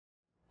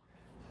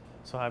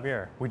So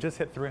Javier, we just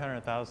hit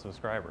 300,000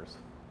 subscribers.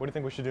 What do you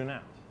think we should do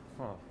now?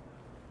 Huh.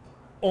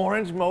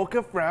 Orange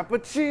mocha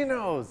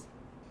frappuccinos.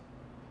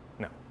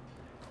 No.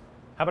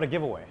 How about a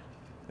giveaway?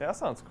 Yeah, that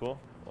sounds cool.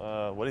 What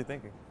are you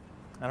thinking?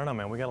 I don't know,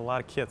 man. We got a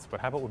lot of kits, but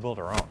how about we build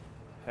our own?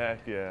 Heck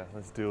yeah,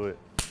 let's do it.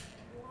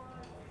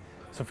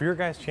 So for your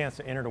guys' chance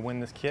to enter to win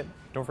this kit,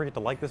 don't forget to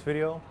like this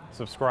video,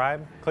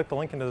 subscribe, click the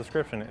link in the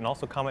description, and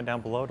also comment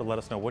down below to let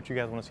us know what you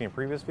guys want to see in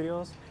previous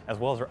videos, as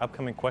well as our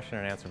upcoming question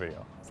and answer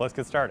video. So let's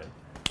get started.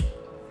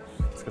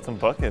 Let's get some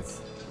buckets.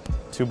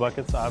 2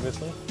 buckets,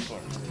 obviously. Sure.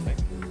 Thank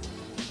you.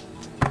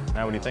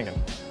 Now what are you thinking?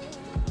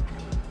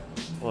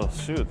 Well,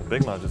 shoot, the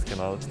Big Mouth just came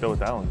out. Let's go with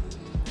that one.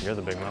 You're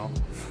the big mouth.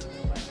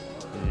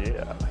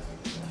 Yeah.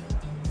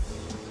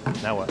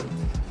 Now what?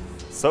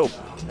 Soap.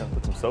 Gotta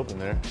put some soap in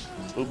there.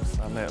 Oops,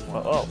 I meant,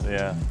 well, oh,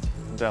 yeah.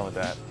 I'm down with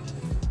that.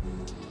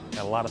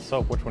 Got a lot of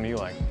soap. Which one do you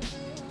like?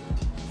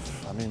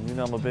 I mean, you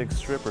know I'm a big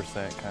stripper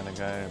scent kind of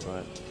guy,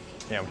 but...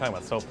 Yeah, I'm talking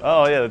about soap.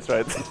 Oh, yeah, that's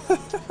right.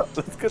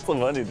 Let's get some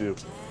Honeydew.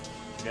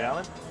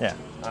 Gallon? Yeah.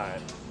 All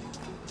right.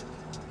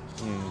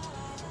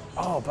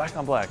 Oh, black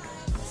on black.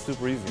 That's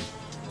super easy.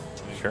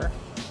 Sure.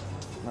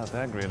 Not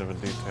that great of a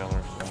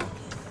detailer,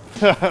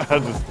 so.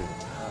 I'm just kidding.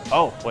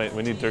 Oh, wait,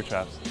 we need dirt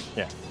traps.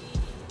 Yeah.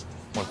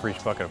 1 for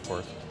each bucket, of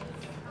course.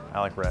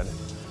 I like red.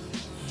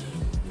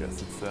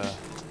 Guess it's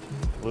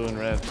blue and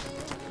red.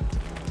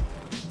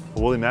 A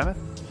woolly mammoth?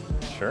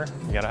 Sure.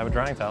 You gotta have a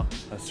drying towel.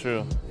 That's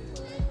true.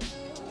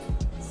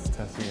 Just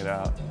testing it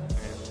out.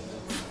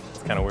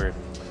 It's kind of weird.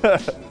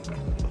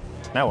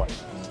 Now what?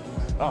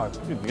 Oh,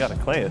 dude, you gotta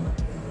clay it.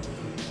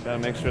 You gotta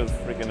make sure it's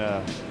freaking,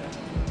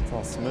 it's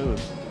all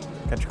smooth.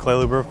 Got your clay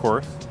luber, of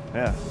course.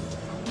 Yeah.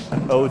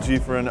 An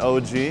OG for an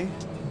OG.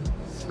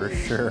 For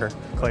sure.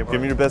 Clay bar.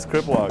 Give me your best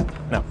crip walk.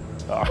 No.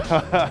 Oh.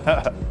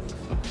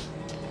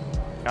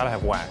 Gotta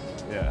have wax.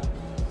 Yeah.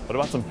 What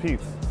about some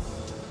peats?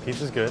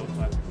 Peats is good.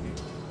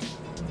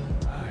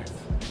 Nice.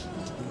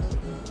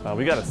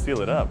 We gotta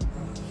seal it up.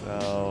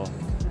 So.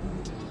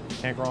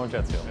 Can't go wrong with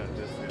JetSeal.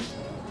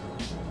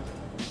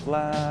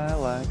 Fly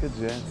like a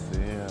jet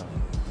seal.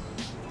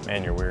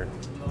 Man, you're weird.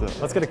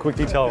 Let's get a quick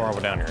detail while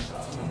we're down here.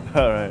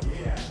 All right.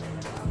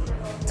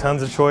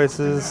 Tons of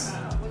choices.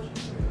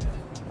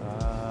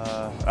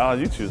 Oh,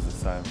 you choose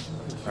this time.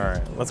 All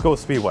right, let's go with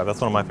Speed Wipe.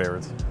 That's one of my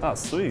favorites. Oh,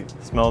 sweet.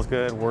 Smells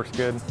good, works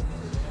good.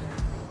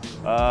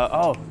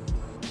 Oh,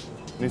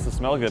 needs to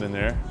smell good in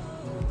there.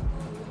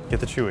 Get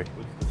the chewy.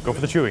 Go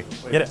for the chewy.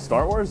 Wait, Get it.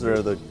 Star Wars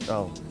or the,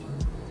 oh.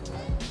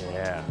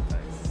 Yeah.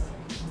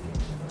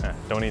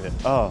 Don't eat it.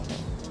 Oh.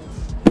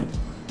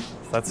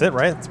 That's it,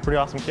 right? It's a pretty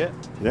awesome kit.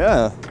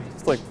 Yeah,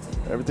 it's like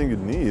everything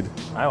you'd need.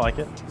 I like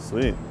it.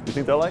 Sweet. You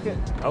think they'll like it?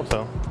 I hope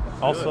so.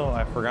 Also,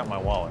 I forgot my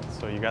wallet,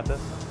 so you got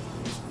this?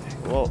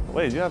 Well,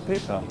 wait, you have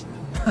PayPal.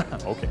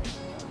 Okay.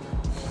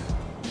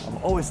 I'm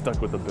always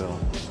stuck with the bill.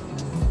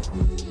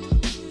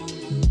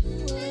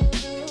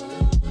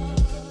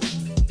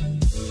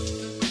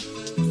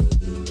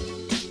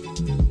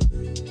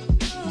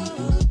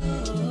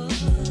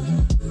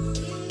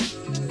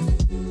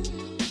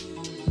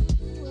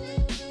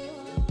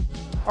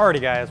 Alrighty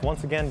guys,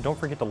 once again, don't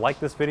forget to like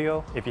this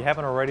video. If you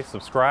haven't already,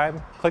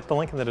 subscribe. Click the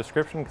link in the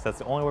description because that's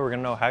the only way we're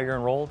gonna know how you're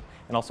enrolled,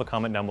 and also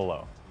comment down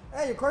below.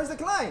 Hey, your card's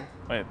declined.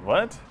 Wait,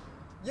 what?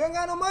 You ain't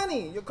got no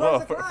money. Your Well,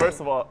 card's declined. first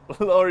of all,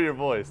 lower your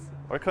voice.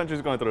 Our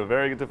country's going through a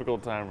very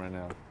difficult time right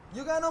now.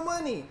 You got no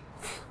money.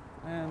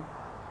 Man,